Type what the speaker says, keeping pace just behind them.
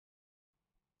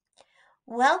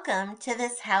Welcome to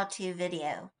this how-to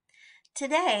video.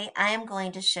 Today, I am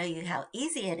going to show you how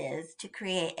easy it is to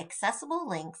create accessible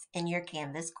links in your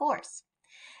Canvas course.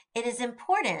 It is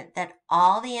important that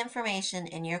all the information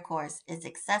in your course is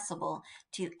accessible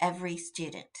to every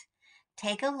student.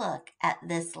 Take a look at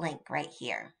this link right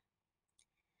here.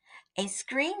 A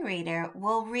screen reader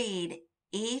will read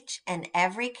each and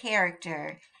every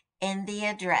character in the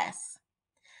address.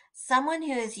 Someone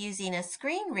who is using a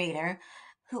screen reader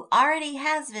who already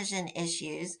has vision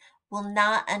issues will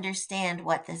not understand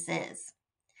what this is.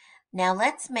 Now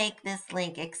let's make this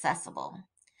link accessible.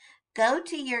 Go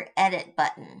to your Edit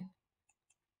button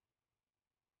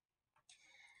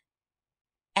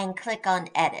and click on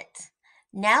Edit.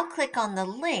 Now click on the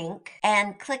link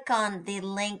and click on the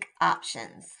link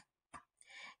options.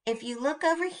 If you look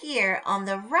over here on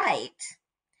the right,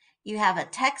 you have a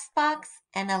text box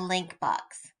and a link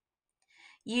box.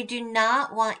 You do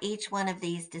not want each one of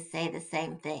these to say the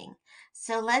same thing.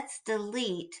 So let's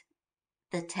delete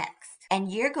the text.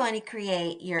 And you're going to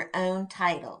create your own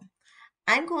title.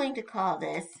 I'm going to call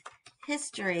this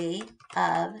History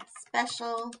of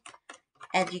Special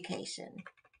Education.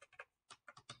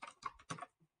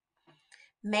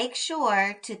 Make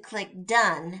sure to click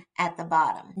Done at the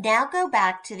bottom. Now go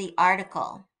back to the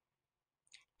article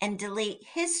and delete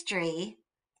History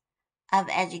of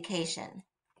Education.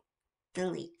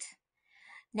 Delete.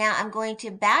 Now I'm going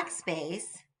to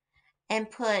backspace and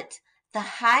put the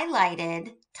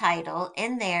highlighted title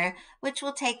in there, which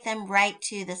will take them right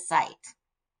to the site.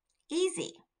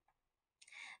 Easy.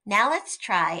 Now let's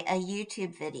try a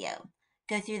YouTube video.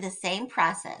 Go through the same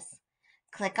process.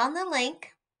 Click on the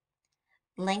link,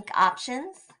 link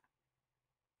options,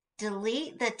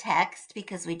 delete the text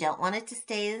because we don't want it to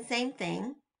stay the same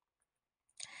thing.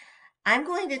 I'm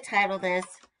going to title this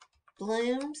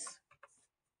Bloom's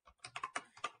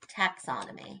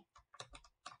Taxonomy.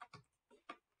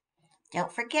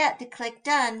 Don't forget to click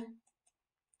Done.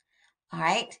 All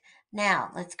right,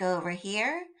 now let's go over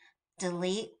here,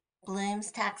 delete Bloom's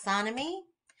Taxonomy,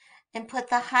 and put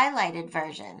the highlighted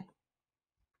version.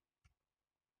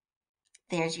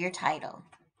 There's your title.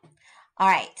 All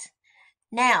right,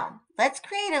 now let's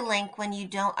create a link when you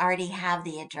don't already have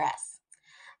the address.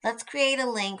 Let's create a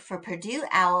link for Purdue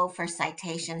OWL for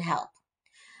citation help.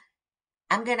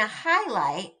 I'm going to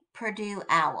highlight Purdue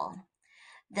OWL.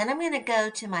 Then I'm going to go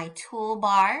to my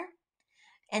toolbar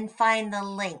and find the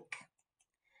link.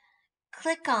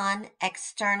 Click on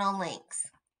External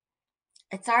Links.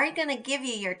 It's already going to give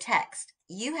you your text.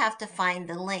 You have to find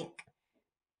the link.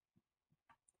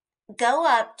 Go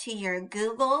up to your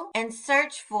Google and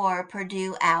search for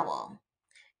Purdue OWL.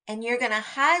 And you're going to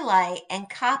highlight and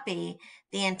copy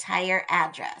the entire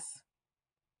address.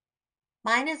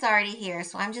 Mine is already here,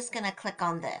 so I'm just going to click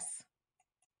on this.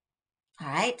 All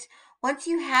right. Once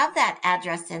you have that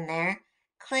address in there,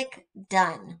 click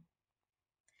Done.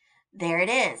 There it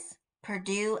is,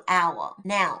 Purdue OWL.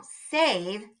 Now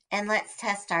save and let's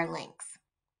test our links.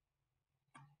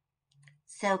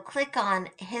 So click on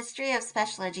History of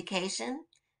Special Education.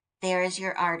 There is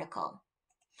your article.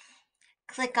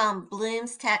 Click on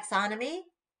Bloom's Taxonomy.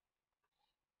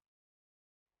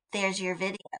 There's your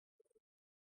video.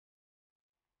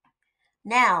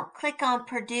 Now click on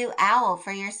Purdue OWL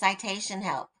for your citation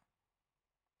help.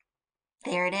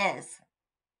 There it is.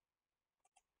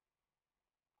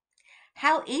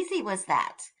 How easy was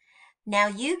that? Now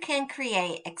you can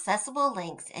create accessible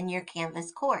links in your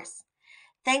Canvas course.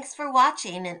 Thanks for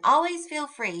watching, and always feel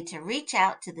free to reach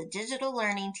out to the Digital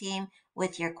Learning team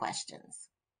with your questions.